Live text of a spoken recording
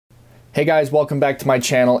Hey guys, welcome back to my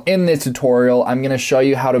channel. In this tutorial, I'm going to show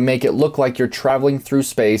you how to make it look like you're traveling through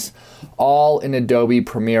space, all in Adobe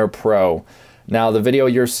Premiere Pro. Now, the video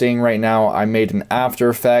you're seeing right now, I made in After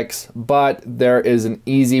Effects, but there is an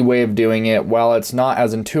easy way of doing it. While it's not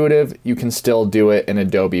as intuitive, you can still do it in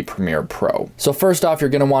Adobe Premiere Pro. So first off, you're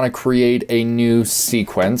going to want to create a new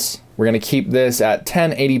sequence. We're going to keep this at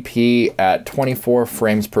 1080p at 24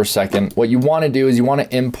 frames per second. What you want to do is you want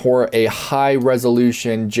to import a high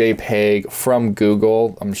resolution JPEG from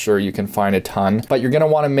Google. I'm sure you can find a ton, but you're going to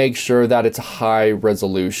want to make sure that it's high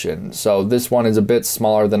resolution. So this one is a bit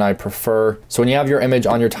smaller than I prefer. So when you have your image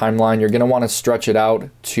on your timeline, you're going to want to stretch it out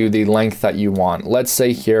to the length that you want. Let's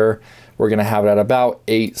say here, we're going to have it at about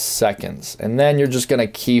 8 seconds. And then you're just going to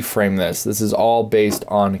keyframe this. This is all based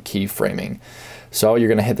on keyframing. So you're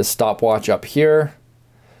going to hit the stopwatch up here,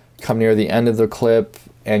 come near the end of the clip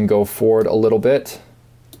and go forward a little bit.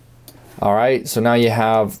 All right, so now you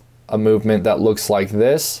have a movement that looks like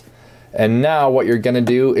this. And now what you're going to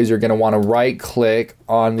do is you're going to want to right click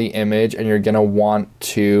on the image and you're going to want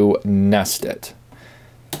to nest it.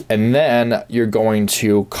 And then you're going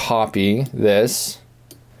to copy this.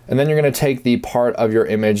 And then you're going to take the part of your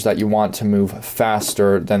image that you want to move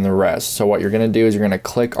faster than the rest. So what you're going to do is you're going to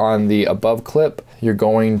click on the above clip. You're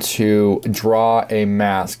going to draw a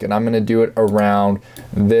mask, and I'm going to do it around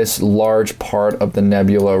this large part of the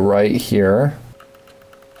nebula right here.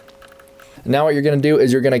 Now what you're going to do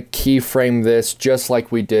is you're going to keyframe this just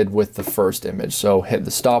like we did with the first image. So hit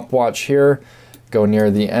the stopwatch here, go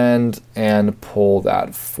near the end, and pull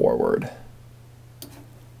that forward.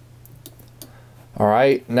 All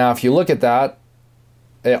right, now if you look at that,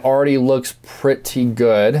 it already looks pretty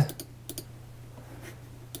good.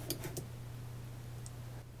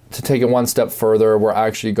 To take it one step further, we're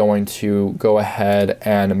actually going to go ahead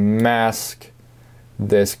and mask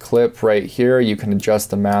this clip right here. You can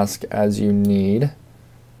adjust the mask as you need.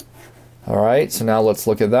 All right, so now let's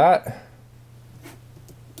look at that.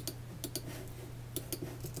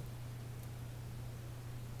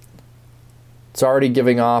 It's already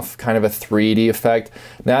giving off kind of a 3D effect.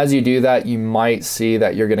 Now as you do that, you might see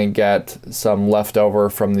that you're gonna get some leftover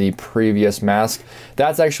from the previous mask.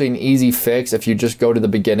 That's actually an easy fix if you just go to the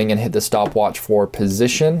beginning and hit the stopwatch for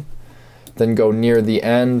position, then go near the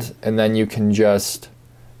end, and then you can just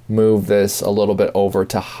move this a little bit over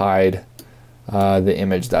to hide the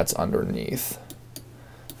image that's underneath.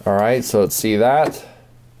 All right, so let's see that.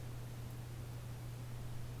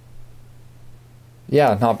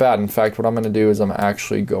 Yeah, not bad. In fact, what I'm going to do is I'm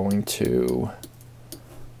actually going to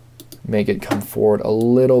make it come forward a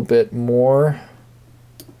little bit more.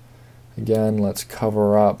 Again, let's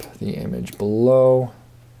cover up the image below.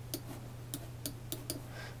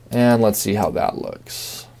 And let's see how that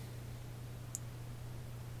looks.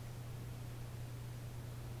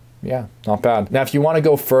 Yeah, not bad. Now, if you want to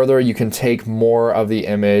go further, you can take more of the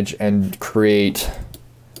image and create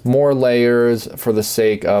more layers for the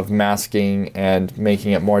sake of masking and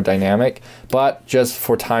making it more dynamic. But just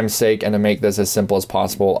for time's sake and to make this as simple as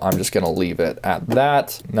possible, I'm just going to leave it at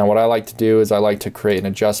that. Now what I like to do is I like to create an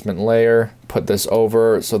adjustment layer, put this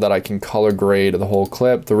over so that I can color grade the whole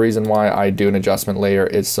clip. The reason why I do an adjustment layer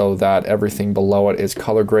is so that everything below it is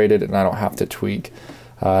color graded and I don't have to tweak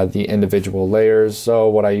the individual layers. So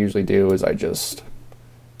what I usually do is I just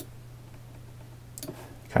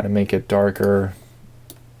kind of make it darker.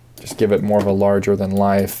 Just give it more of a larger than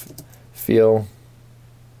life feel.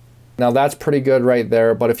 Now that's pretty good right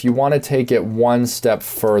there, but if you want to take it one step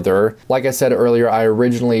further, like I said earlier, I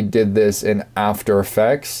originally did this in After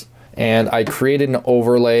Effects and I created an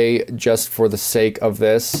overlay just for the sake of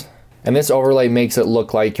this. And this overlay makes it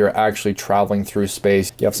look like you're actually traveling through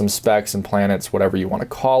space. You have some specks and planets, whatever you want to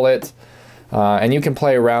call it. And you can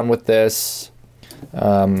play around with this.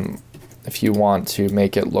 If you want to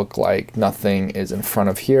make it look like nothing is in front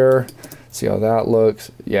of here. See how that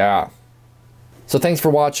looks? Yeah. So thanks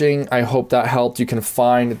for watching. I hope that helped. You can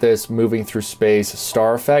find this moving through space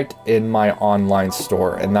star effect in my online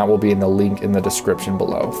store, and that will be in the link in the description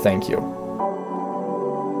below. Thank you.